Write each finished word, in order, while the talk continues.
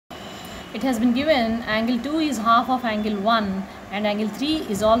it has been given angle 2 is half of angle 1 and angle 3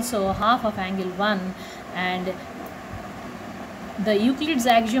 is also half of angle 1, and the Euclid's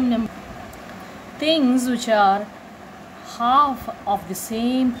axiom number, things which are half of the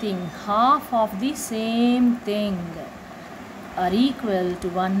same thing are equal to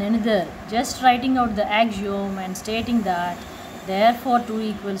one another. Just writing out the axiom and stating that therefore 2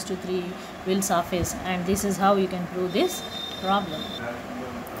 equals to 3 will suffice, and this is how you can prove this problem.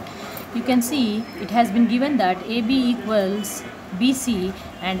 You can see it has been given that AB equals BC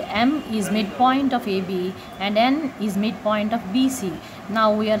and M is midpoint of AB and N is midpoint of BC.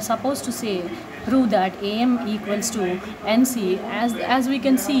 Now we are supposed to say prove that AM equals to NC. As we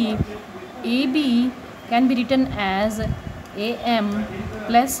can see, AB can be written as AM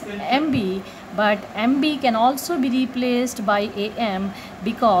plus MB, but MB can also be replaced by AM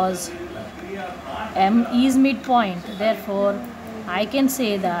because M is midpoint. Therefore I can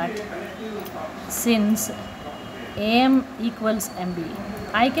say that since AM equals MB,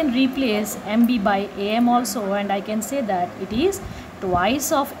 I can replace MB by AM also, and I can say that it is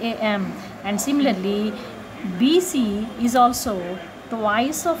twice of AM, and similarly BC is also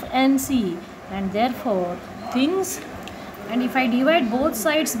twice of NC, and therefore things, and if I divide both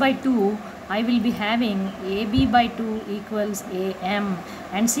sides by 2, I will be having AB by 2 equals AM,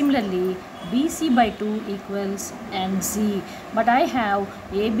 and similarly BC by 2 equals NC. But I have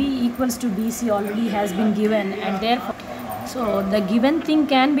AB equals to BC already has been given, and therefore so the given thing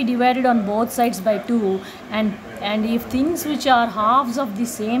can be divided on both sides by 2, and if things which are halves of the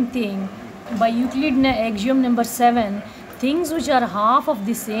same thing, by Euclid axiom number 7, things which are half of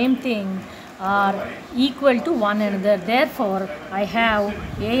the same thing are equal to one another. Therefore I have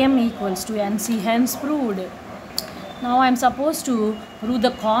AM equals to NC, hence proved. Now I am supposed to prove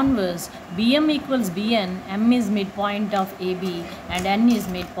the converse. BM equals BN, M is midpoint of AB and N is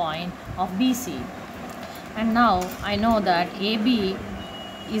midpoint of BC. And now I know that AB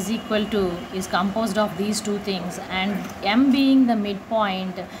is composed of these two things, and M being the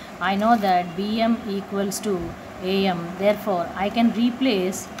midpoint, I know that BM equals to AM. Therefore I can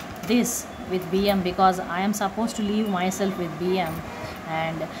replace this with BM because I am supposed to leave myself with BM,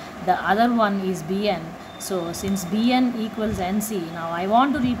 and the other one is BN. So since BN equals NC, now I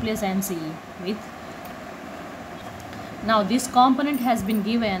want to replace NC with, now this component has been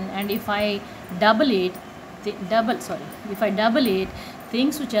given, and if I double it,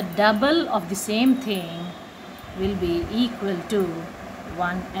 things which are double of the same thing will be equal to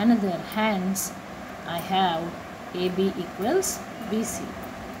one another. Hence I have AB equals BC.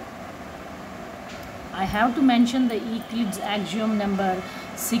 I have to mention the Euclid's axiom number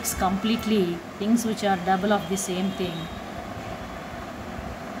 6 completely. Things which are double of the same thing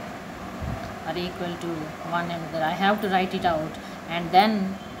are equal to one another. I have to write it out, and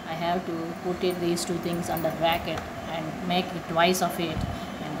then I have to put in these two things under bracket and make it twice of it,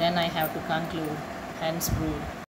 and then I have to conclude, hence proved.